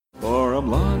I'm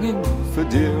longing for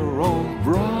dear old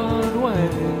Broadway,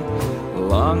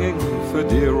 longing for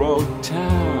dear old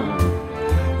town.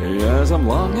 Yes, I'm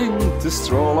longing to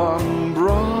stroll on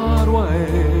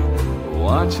Broadway,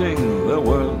 watching the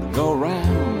world go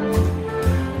round.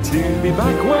 To be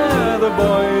back where the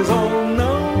boys all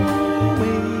know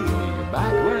me,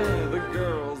 back where the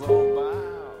girls all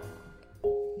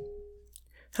bow.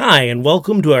 Hi, and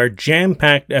welcome to our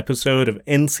jam-packed episode of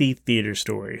NC Theater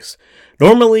Stories.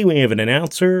 Normally we have an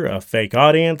announcer, a fake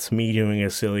audience, me doing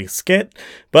a silly skit,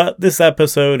 but this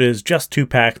episode is just too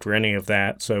packed for any of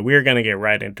that, so we're going to get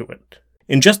right into it.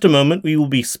 In just a moment, we will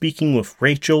be speaking with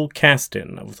Rachel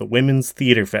Caston of the Women's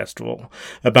Theater Festival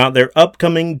about their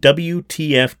upcoming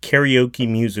WTF karaoke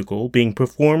musical being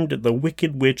performed at the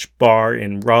Wicked Witch Bar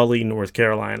in Raleigh, North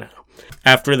Carolina.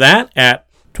 After that, at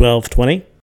 12:20,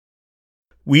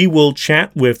 we will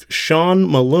chat with Sean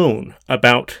Malone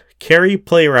about Cary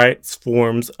Playwrights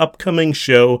Forum's upcoming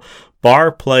show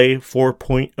Bar Play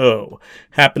 4.0,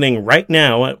 happening right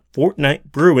now at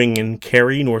Fortnight Brewing in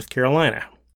Cary, North Carolina.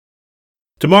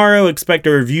 Tomorrow, expect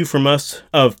a review from us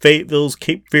of Fayetteville's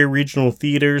Cape Fear Regional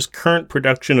Theater's current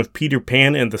production of Peter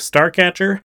Pan and the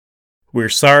Starcatcher. We're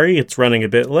sorry it's running a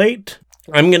bit late.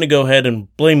 I'm going to go ahead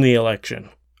and blame the election.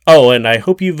 Oh, and I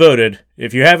hope you voted.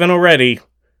 If you haven't already,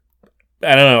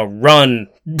 I don't know, run.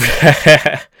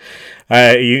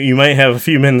 You might have a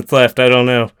few minutes left, I don't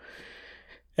know.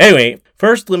 Anyway,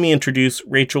 first let me introduce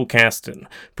Rachel Caston,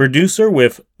 producer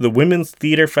with the Women's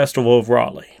Theater Festival of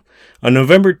Raleigh. On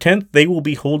November 10th, they will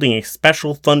be holding a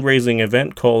special fundraising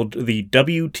event called the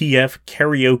WTF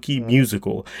Karaoke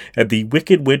Musical at the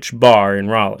Wicked Witch Bar in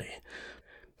Raleigh.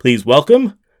 Please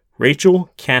welcome Rachel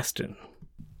Caston.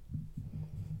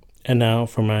 And now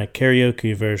for my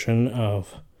karaoke version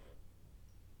of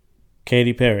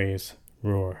Katy Perry's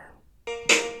Roar.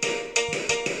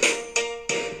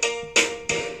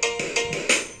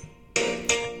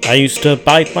 I used to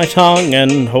bite my tongue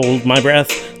and hold my breath,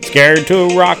 scared to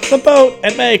rock the boat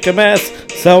and make a mess.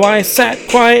 So I sat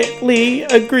quietly,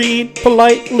 agreed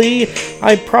politely.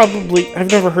 I've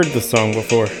never heard this song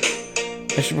before.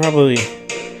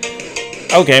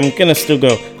 Okay, I'm gonna still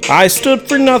go. I stood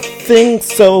for nothing,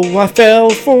 so I fell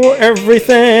for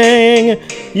everything.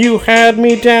 You had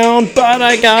me down, but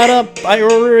I got up.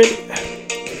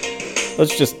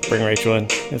 Let's just bring Rachel in.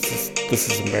 This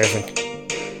is embarrassing.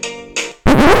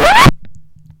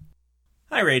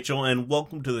 Hi, Rachel, and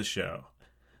welcome to the show.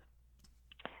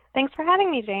 Thanks for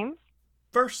having me, James.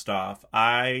 First off,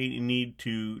 I need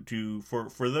to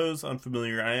for those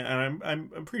unfamiliar, I'm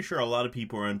pretty sure a lot of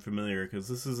people are unfamiliar because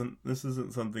this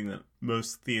isn't something that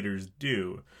most theaters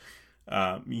do.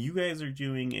 You guys are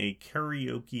doing a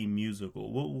karaoke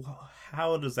musical. Well,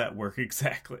 how does that work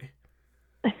exactly?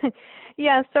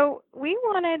 Yeah, so we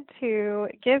wanted to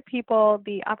give people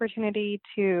the opportunity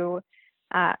to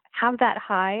have that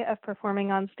high of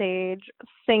performing on stage,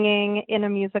 singing in a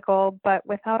musical, but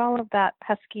without all of that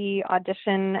pesky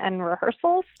audition and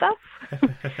rehearsal stuff.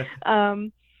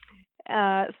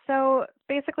 So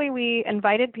basically we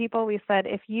invited people. We said,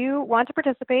 if you want to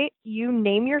participate, you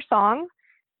name your song.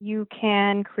 You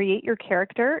can create your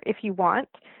character if you want.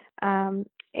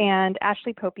 And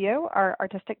Ashley Popio, our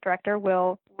artistic director,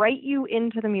 will write you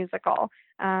into the musical.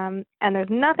 And there's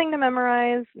nothing to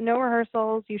memorize, no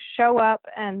rehearsals. You show up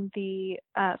and the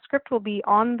script will be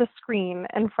on the screen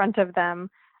in front of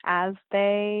them as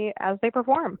they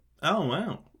perform. Oh,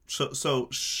 wow. So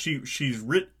she's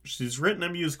written a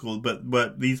musical,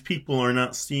 but these people are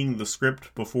not seeing the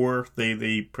script before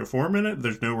they perform in it?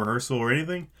 There's no rehearsal or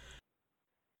anything?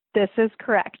 This is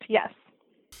correct, yes.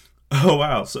 Oh,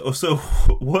 wow. So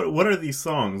what are these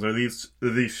songs? Are these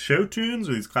show tunes?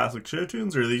 Are these classic show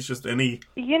tunes? Or are these just any...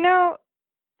 You know,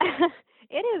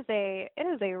 it is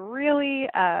a really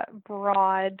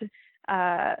broad,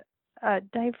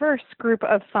 diverse group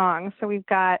of songs. So we've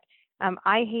got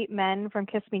I Hate Men from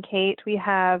Kiss Me Kate. We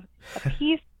have a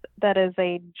piece that is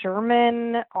a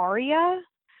German aria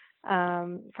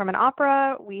from an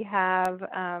opera. We have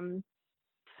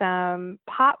some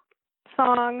pop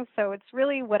songs, so it's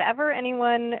really whatever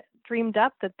anyone dreamed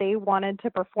up that they wanted to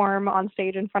perform on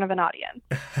stage in front of an audience.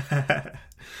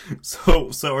 So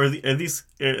are these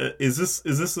is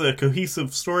this a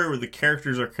cohesive story where the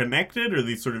characters are connected, or are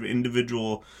these sort of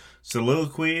individual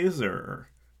soliloquies, or?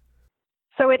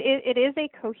 So it is a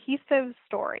cohesive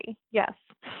story, yes.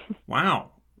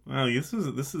 Wow, this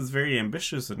is very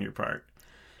ambitious on your part.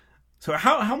 So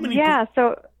how many? Yeah.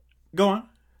 So go on.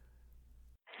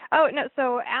 Oh no!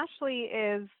 So Ashley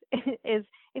is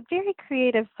a very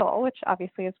creative soul, which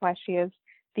obviously is why she is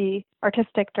the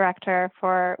artistic director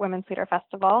for Women's Theater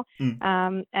Festival.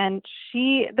 And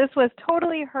this was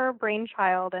totally her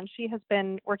brainchild, and she has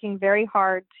been working very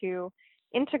hard to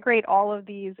integrate all of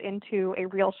these into a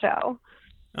real show.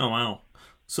 Oh, wow.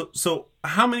 So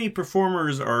how many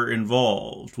performers are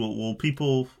involved? Will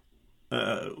people,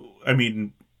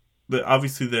 obviously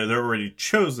they're already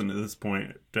chosen at this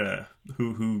point,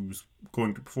 who's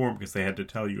going to perform, because they had to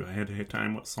tell you ahead of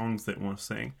time what songs they want to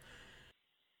sing.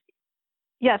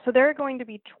 Yeah, so there are going to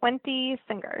be 20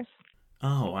 singers.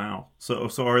 Oh, wow. So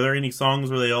are there any songs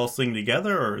where they all sing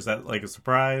together, or is that like a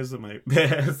surprise? Am I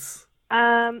yes.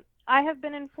 I have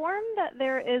been informed that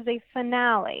there is a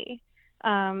finale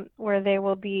where they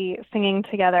will be singing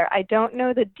together. I don't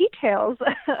know the details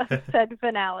of said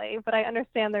finale, but I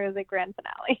understand there is a grand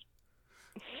finale.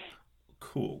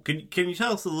 Cool. Can you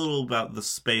tell us a little about the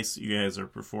space that you guys are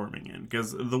performing in?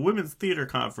 Because the Women's Theater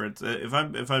Conference, if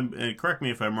I'm correct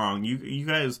me if I'm wrong, you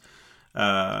guys,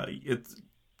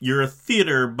 you're a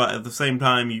theater, but at the same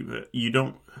time you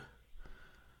don't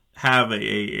have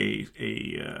I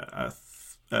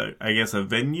guess a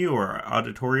venue or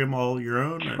auditorium all your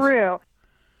own. True.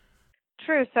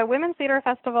 So Women's Theater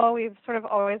Festival, we've sort of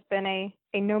always been a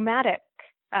nomadic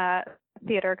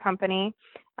theater company,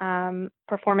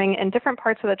 performing in different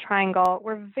parts of the Triangle.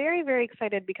 We're very, very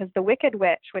excited because the Wicked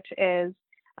Witch, which is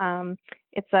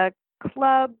it's a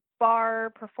club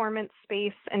bar performance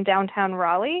space in downtown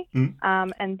Raleigh,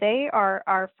 and they are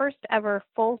our first ever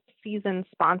full season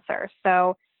sponsor.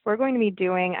 So we're going to be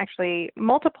doing actually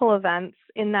multiple events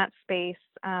in that space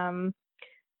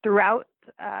throughout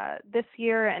this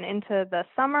year and into the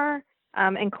summer,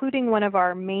 including one of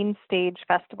our main stage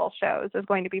festival shows is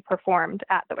going to be performed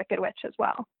at the Wicked Witch as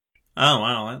well. Oh,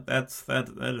 wow.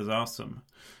 That is awesome.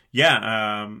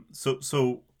 Yeah.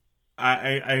 So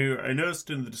I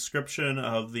noticed in the description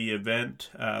of the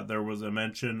event, there was a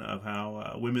mention of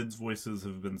how women's voices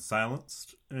have been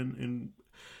silenced in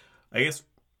I guess,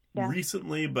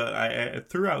 recently, but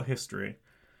throughout history.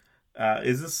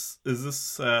 Is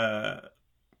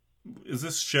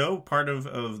this show part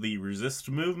of the resist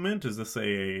movement? Is this I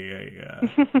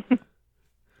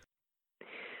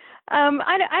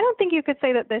don't think you could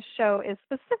say that this show is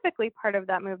specifically part of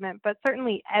that movement, but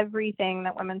certainly everything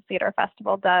that Women's Theater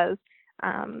Festival does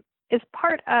is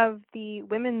part of the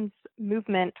women's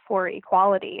movement for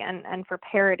equality and for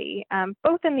parity,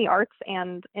 both in the arts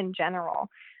and in general.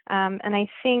 And I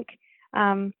think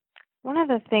one of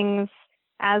the things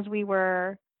as we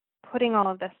were putting all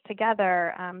of this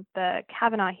together, the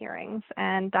Kavanaugh hearings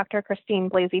and Dr. Christine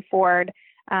Blasey Ford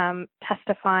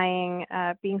testifying,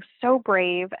 being so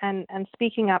brave and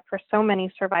speaking up for so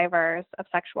many survivors of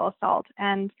sexual assault.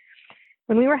 And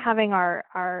when we were having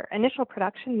our initial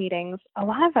production meetings, a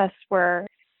lot of us were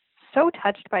so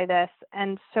touched by this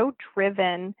and so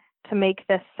driven to make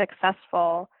this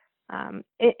successful,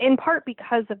 in part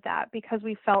because of that, because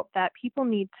we felt that people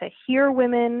need to hear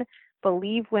women,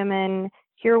 believe women,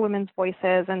 hear women's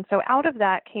voices. And so out of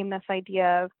that came this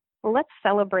idea of, well, let's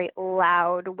celebrate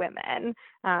loud women,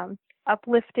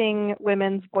 uplifting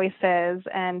women's voices,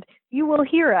 and you will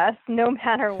hear us no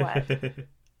matter what.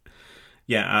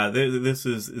 Yeah, this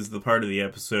is the part of the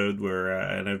episode where,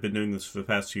 and I've been doing this for the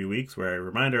past few weeks, where I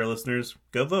remind our listeners,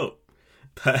 go vote.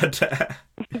 But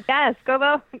yes, go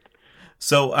vote.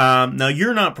 So now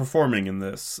you're not performing in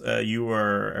this. You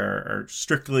are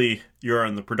strictly, you're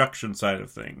on the production side of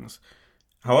things.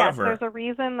 However, yes, there's a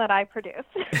reason that I produce.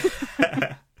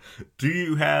 Do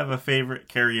you have a favorite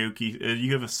karaoke?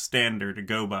 You have a standard to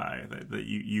go by that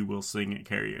you will sing at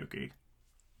karaoke?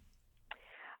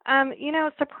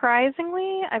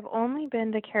 Surprisingly, I've only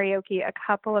been to karaoke a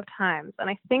couple of times, and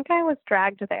I think I was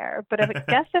dragged there. But I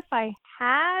guess if I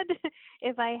had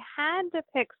to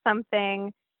pick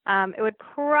something, it would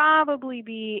probably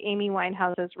be Amy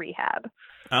Winehouse's Rehab.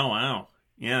 Oh, wow.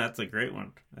 Yeah, that's a great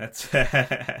one. That's...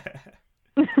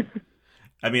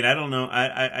 I mean, I don't know.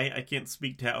 I can't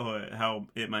speak to how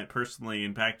it might personally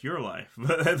impact your life,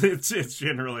 but it's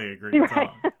generally a great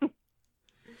song.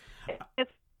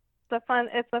 It's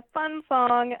a fun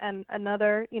song and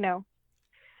another,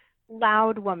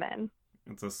 loud woman.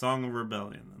 It's a song of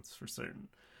rebellion, that's for certain.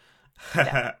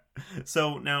 Yeah.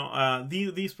 So now,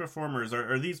 these performers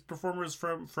are these performers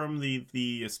from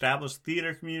the established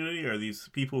theater community? Are these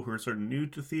people who are sort of new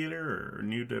to theater or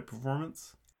new to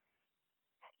performance?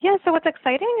 Yeah, so what's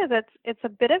exciting is it's a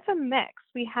bit of a mix.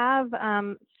 We have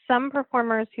some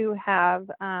performers who have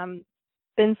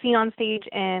been seen on stage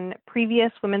in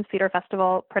previous Women's Theater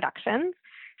Festival productions.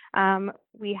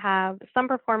 We have some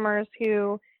performers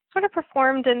who sort of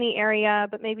performed in the area,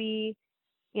 but maybe,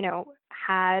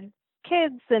 had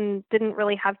kids and didn't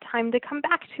really have time to come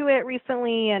back to it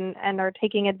recently and are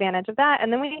taking advantage of that.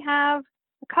 And then we have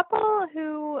a couple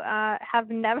who have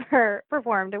never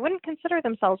performed and wouldn't consider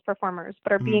themselves performers,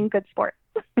 but are being good sports.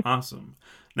 Awesome.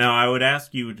 Now, I would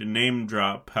ask you to name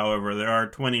drop, however, there are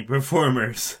 20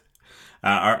 performers.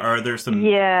 Are there some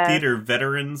theater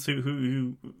veterans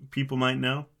who people might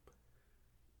know?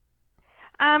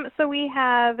 So we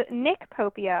have Nick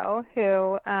Popio,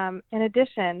 who, in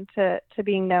addition to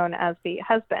being known as the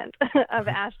husband of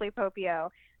Ashley Popio,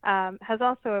 has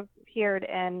also appeared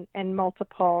in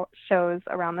multiple shows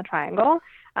around the Triangle.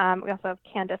 We also have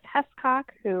Candace Hescock,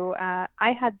 who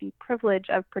I had the privilege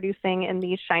of producing in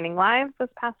the Shining Lives this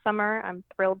past summer. I'm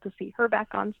thrilled to see her back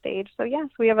on stage. So yes,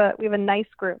 we have a nice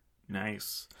group.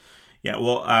 Nice. Yeah,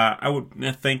 well, I would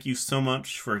thank you so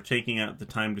much for taking out the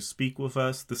time to speak with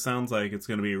us. This sounds like it's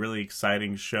going to be a really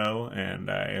exciting show, and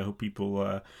I hope people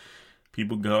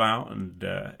go out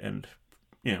and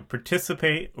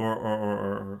participate,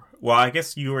 or well, I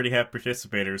guess you already have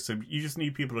participators, so you just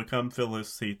need people to come fill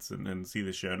those seats and see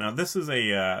the show. Now, this is a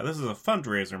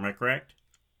fundraiser, am I correct?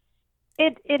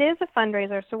 It is a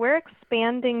fundraiser, so we're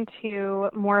expanding to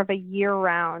more of a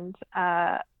year-round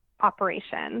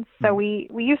operation. So we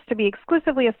used to be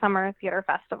exclusively a summer theater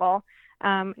festival.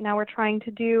 Now we're trying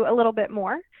to do a little bit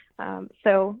more.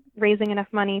 So raising enough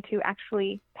money to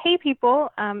actually pay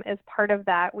people is part of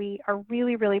that. We are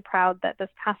really, really proud that this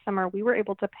past summer we were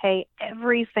able to pay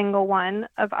every single one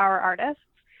of our artists.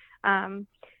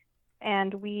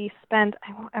 And we spent,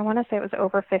 I want to say it was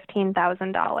over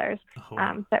 $15,000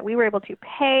 that we were able to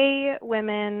pay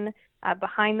women,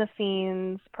 behind the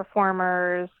scenes,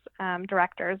 performers,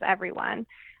 directors, everyone.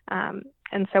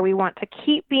 And so we want to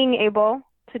keep being able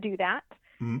to do that.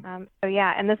 So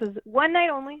yeah, and this is one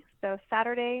night only. So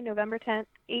Saturday, November 10th,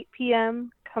 8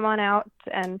 p.m. Come on out,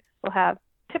 and we'll have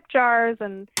tip jars,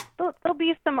 and there'll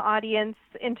be some audience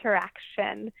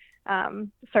interaction,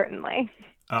 certainly.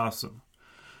 Awesome.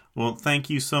 Well, thank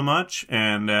you so much,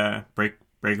 and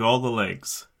break all the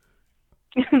legs.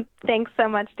 Thanks so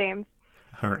much, James.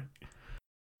 All right.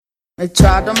 They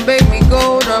tried to make me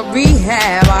go to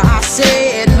rehab. I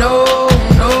said no,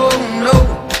 no,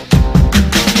 no.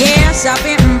 Yes, I've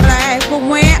been black, but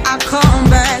when I come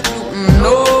back,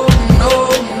 no, no,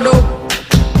 no.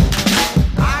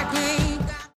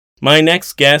 My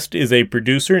next guest is a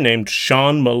producer named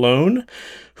Sean Malone,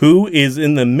 who is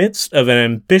in the midst of an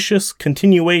ambitious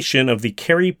continuation of the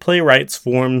Carey Playwrights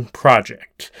Forum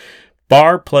project,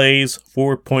 Bar Plays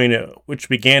 4.0, which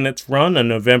began its run on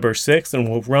November 6th and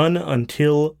will run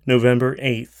until November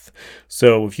 8th.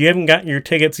 So if you haven't gotten your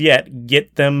tickets yet,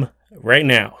 get them right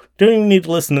now. Don't even need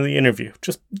to listen to the interview.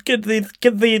 Just get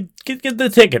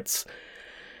the tickets.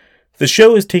 The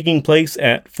show is taking place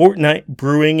at Fortnight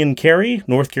Brewing in Cary,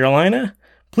 North Carolina.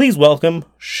 Please welcome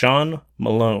Sean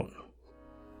Malone.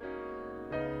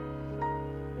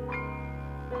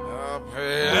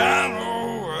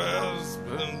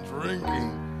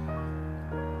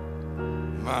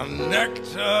 My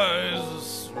nectar is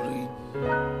asleep,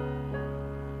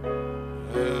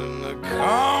 and the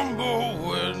combo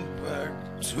went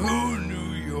back to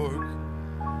New York.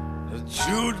 The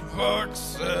jukebox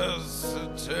says to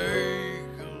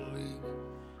take a leak.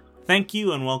 Thank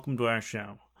you, and welcome to our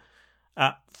show.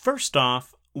 First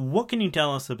off, what can you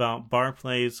tell us about Bar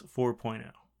Plays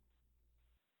 4.0?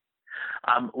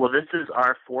 Well, this is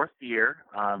our fourth year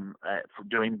for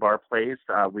doing Bar Plays.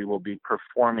 We will be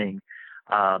performing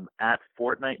at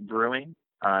Fortnight Brewing.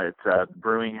 It's a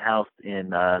brewing house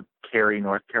in Cary,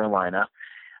 North Carolina.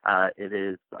 It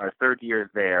is our third year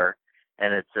there,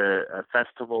 and it's a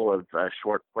festival of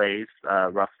short plays,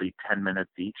 roughly 10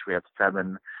 minutes each. We have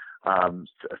seven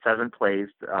plays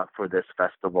for this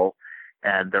festival,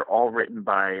 and they're all written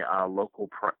by local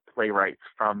playwrights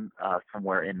from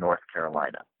somewhere in North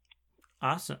Carolina.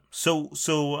 Awesome.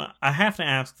 So I have to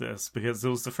ask this because it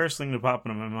was the first thing to pop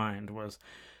into my mind was,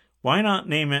 why not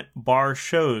name it Bar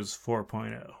Shows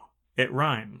 4.0? It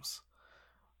rhymes.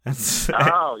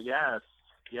 Oh, yes.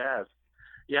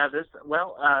 Yeah,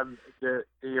 the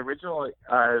original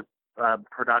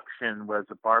production was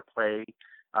a bar play,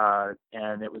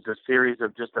 and it was a series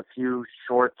of just a few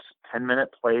short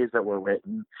 10-minute plays that were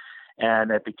written,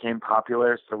 and it became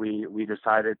popular, so we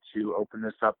decided to open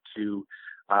this up to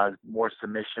more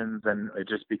submissions, and it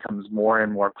just becomes more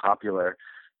and more popular.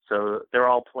 So they're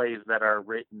all plays that are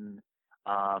written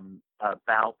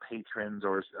about patrons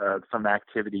or some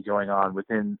activity going on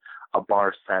within a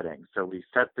bar setting. So we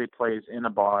set the plays in a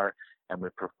bar and we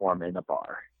perform in a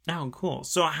bar. Oh, cool.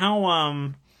 So how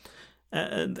long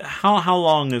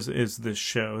is this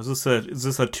show? Is this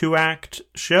a 2-act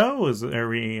show?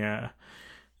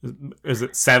 Is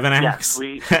it 7 acts?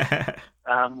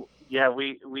 Yes,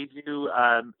 we do.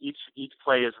 Each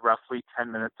play is roughly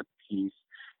 10 minutes apiece,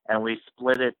 and we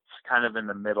split it kind of in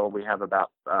the middle. We have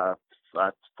about 3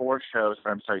 shows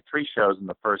in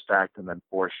the first act, and then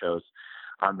 4 shows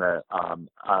on the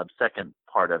second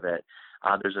part of it.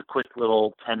 There's a quick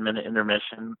little 10-minute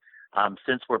intermission.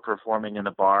 Since we're performing in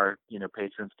a bar,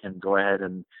 patrons can go ahead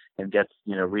and get,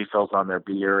 refills on their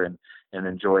beer and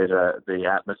enjoy the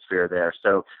atmosphere there.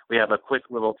 So we have a quick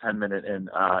little 10-minute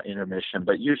intermission,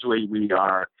 but usually we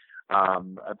are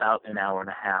about an hour and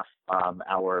a half,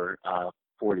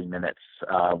 40 minutes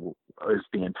is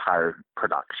the entire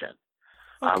production.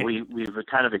 Okay. We've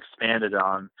kind of expanded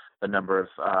on the number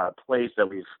of plays that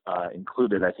we've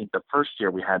included. I think the first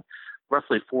year we had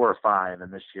roughly 4 or 5,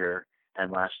 and this year and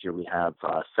last year we have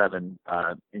 7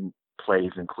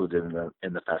 plays included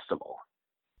in the festival.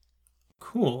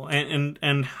 Cool.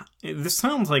 And this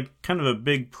sounds like kind of a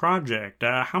big project.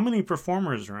 How many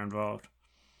performers are involved?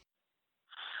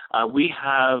 We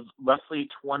have roughly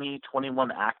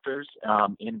 21 actors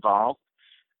involved,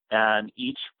 and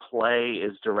each play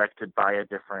is directed by a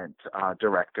different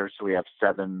director. So we have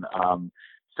 7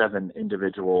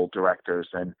 individual directors,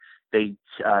 and they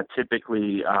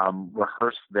typically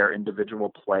rehearse their individual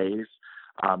plays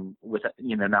with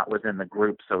not within the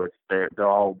group. So they're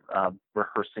all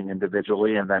rehearsing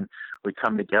individually, and then we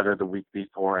come together the week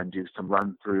before and do some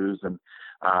run throughs and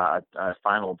a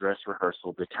final dress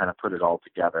rehearsal to kind of put it all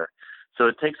together. So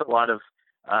it takes a lot of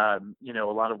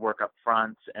work up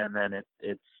front, and then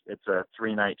it's a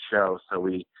 3-night show. So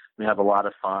we have a lot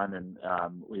of fun, and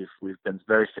we've been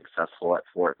very successful at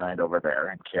Fortnight over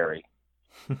there in Cary.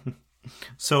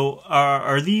 So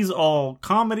are these all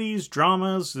comedies,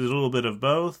 dramas, is it a little bit of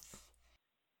both?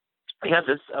 Yeah,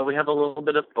 we have a little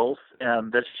bit of both.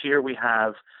 This year we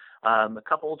have a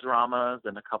couple dramas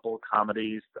and a couple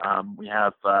comedies. We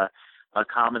have a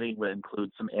comedy that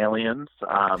includes some aliens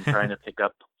trying to pick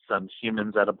up some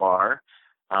humans at a bar.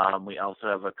 We also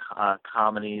have a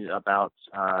comedy about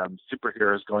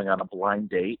superheroes going on a blind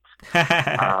date.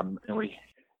 And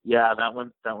that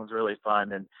one's really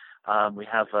fun. And we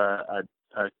have a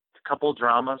couple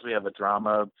dramas. We have a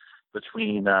drama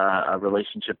between a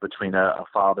relationship between a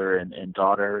father and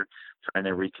daughter trying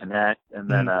to reconnect, and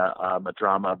then a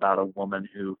drama about a woman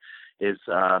who is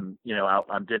out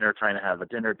on dinner trying to have a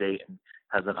dinner date and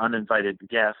has an uninvited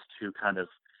guest who kind of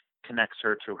connects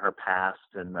her to her past,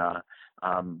 and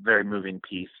very moving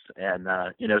piece. And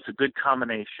it's a good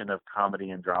combination of comedy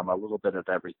and drama, a little bit of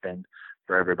everything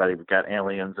for everybody. We've got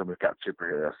aliens and we've got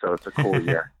superheroes, so it's a cool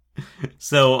year.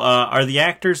 So are the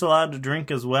actors allowed to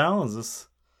drink as well? Is this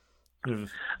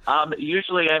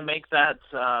usually I make that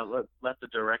let the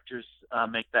directors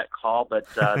make that call, but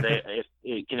it's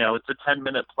a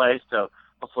 10-minute play, so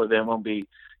hopefully they won't be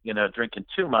drinking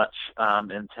too much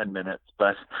in 10 minutes,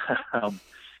 but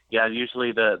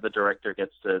usually the director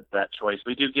gets that choice.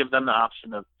 We do give them the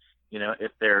option of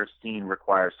if their scene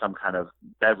requires some kind of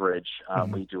beverage,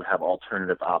 we do have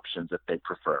alternative options if they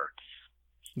prefer.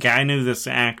 Yeah, I knew this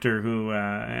actor who,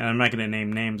 and I'm not going to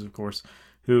name names, of course,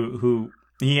 who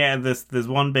he had this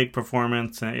one big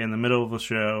performance in the middle of the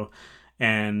show,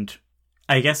 and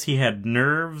I guess he had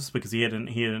nerves because he hadn't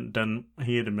been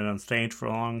on stage for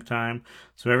a long time.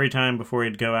 So every time before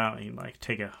he'd go out, he'd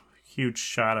take a huge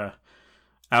shot of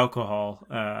alcohol,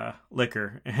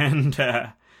 liquor, and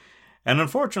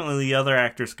unfortunately the other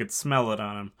actors could smell it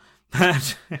on him.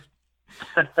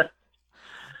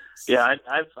 Yeah,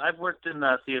 I've worked in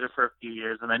theater for a few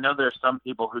years, and I know there's some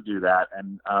people who do that.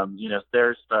 And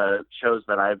there's shows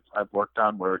that I've worked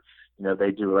on where they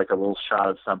do a little shot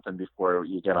of something before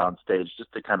you get on stage,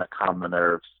 just to kind of calm the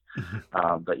nerves.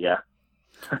 But yeah.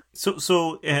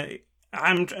 So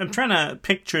I'm trying to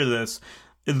picture this.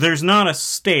 There's not a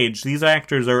stage. These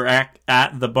actors are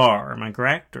at the bar. Am I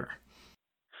correct? Or?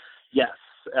 Yes.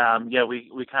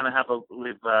 We kind of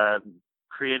we've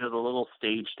created a little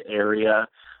staged area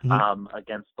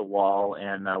against the wall,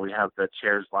 and we have the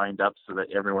chairs lined up so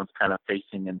that everyone's kind of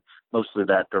facing in mostly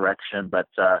that direction. But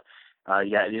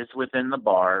it is within the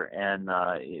bar, and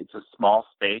it's a small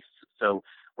space, so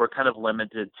we're kind of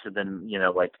limited to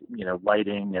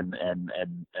lighting and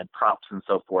props and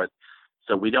so forth.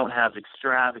 So we don't have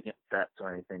extravagant sets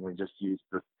or anything. We just use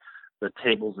the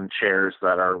tables and chairs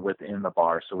that are within the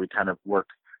bar. So we kind of work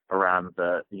around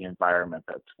the environment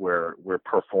that's where we're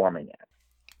performing in.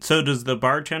 So does the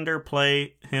bartender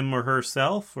play him or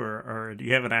herself, or do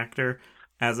you have an actor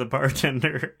as a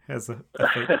bartender, as a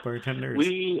fake bartender?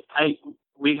 We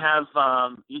have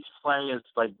each play is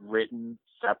written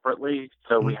separately.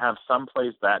 So we have some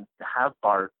plays that have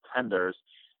bartenders,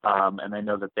 and I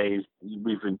know that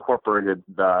we've incorporated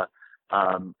the.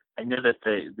 I know that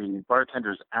the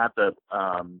bartenders at the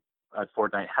at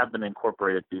Fortnight have been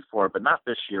incorporated before, but not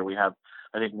this year. We have,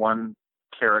 I think, one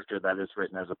character that is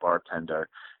written as a bartender,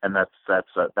 and that's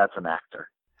an actor.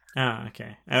 Ah,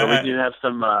 okay. So we do have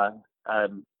some,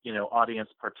 audience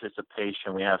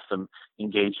participation. We have some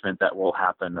engagement that will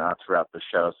happen throughout the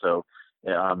show. So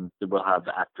we'll have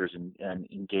the actors and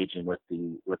engaging with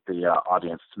the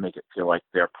audience to make it feel like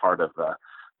they're part of the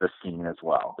scene as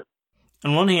well.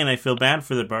 On one hand, I feel bad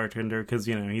for the bartender because,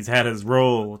 he's had his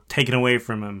role taken away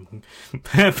from him.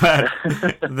 But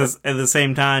at the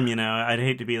same time, I'd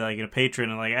hate to be like a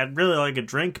patron and like, I'd really like a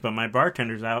drink, but my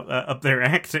bartender's out up there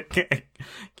acting.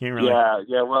 Can't really.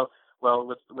 Yeah. Well,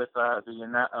 with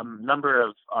the number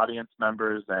of audience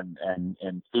members and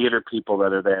theater people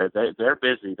that are there, they're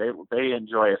busy. They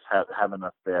enjoy us having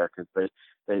us there because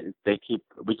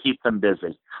we keep them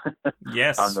busy.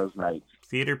 Yes. On those nights.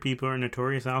 Theater people are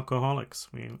notorious alcoholics.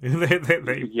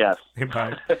 Yes. They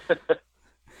buy.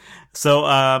 So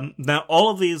now all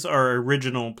of these are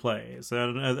original plays.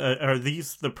 Are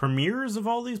these the premieres of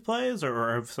all these plays,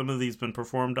 or have some of these been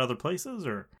performed other places?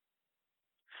 Or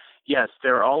yes,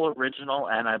 they're all original,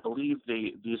 and I believe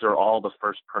these are all the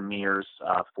first premieres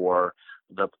for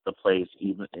the plays.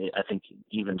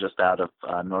 Even just out of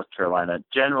North Carolina.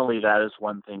 Generally, that is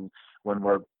one thing when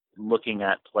we're looking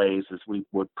at plays, is we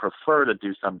would prefer to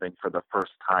do something for the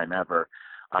first time ever.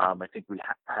 I think we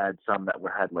had some that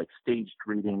had like staged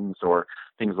readings or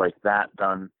things like that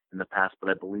done in the past, but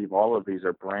I believe all of these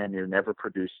are brand new, never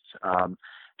produced,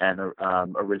 and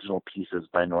original pieces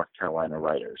by North Carolina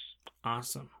writers.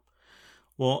 Awesome.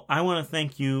 Well, I want to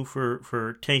thank you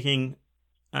for taking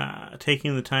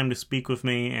the time to speak with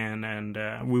me, and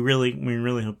we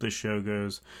really hope this show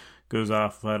goes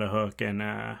off without a hook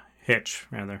and hitch,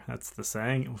 rather. That's the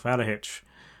saying, without a hitch.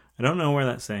 I don't know where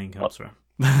that saying comes from.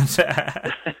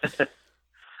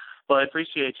 Well, I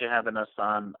appreciate you having us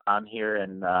on here,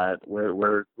 and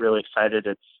we're really excited.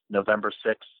 It's November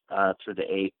 6th through the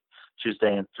 8th,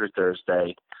 Tuesday and through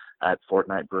Thursday at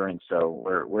Fortnight Brewing. So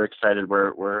we're excited.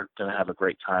 We're going to have a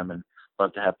great time and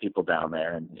love to have people down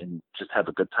there and just have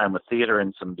a good time with theater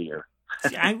and some beer.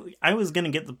 See, I was going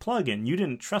to get the plug in. You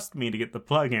didn't trust me to get the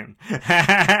plug in.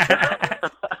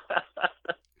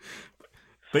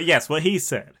 But yes, what he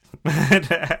said.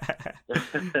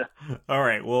 All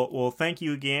right. Well, thank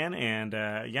you again. And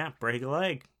break a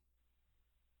leg.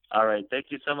 All right. Thank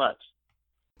you so much.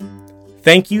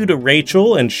 Thank you to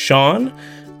Rachel and Sean.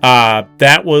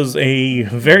 That was a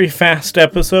very fast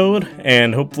episode,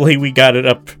 and hopefully we got it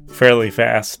up fairly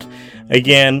fast.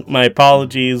 Again, my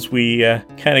apologies. We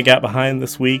kind of got behind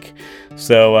this week,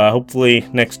 so hopefully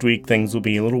next week things will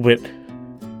be a little bit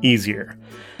easier.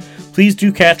 Please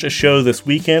do catch a show this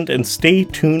weekend and stay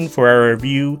tuned for our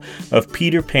review of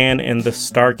Peter Pan and the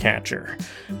Starcatcher.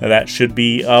 That should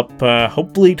be up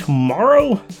hopefully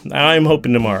tomorrow. I'm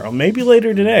hoping tomorrow. Maybe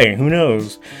later today. Who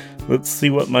knows? Let's see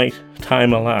what my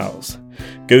time allows.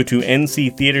 Go to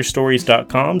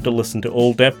nctheaterstories.com to listen to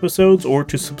old episodes or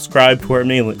to subscribe to our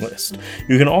mailing list.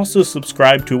 You can also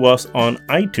subscribe to us on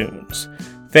iTunes.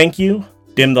 Thank you.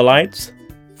 Dim the lights.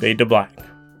 Fade to black.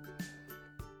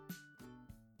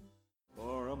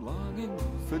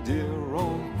 For dear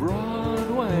old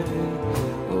Broadway,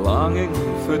 longing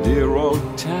for dear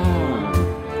old town.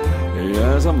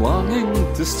 Yes, I'm longing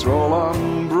to stroll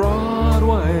on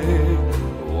Broadway,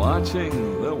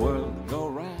 watching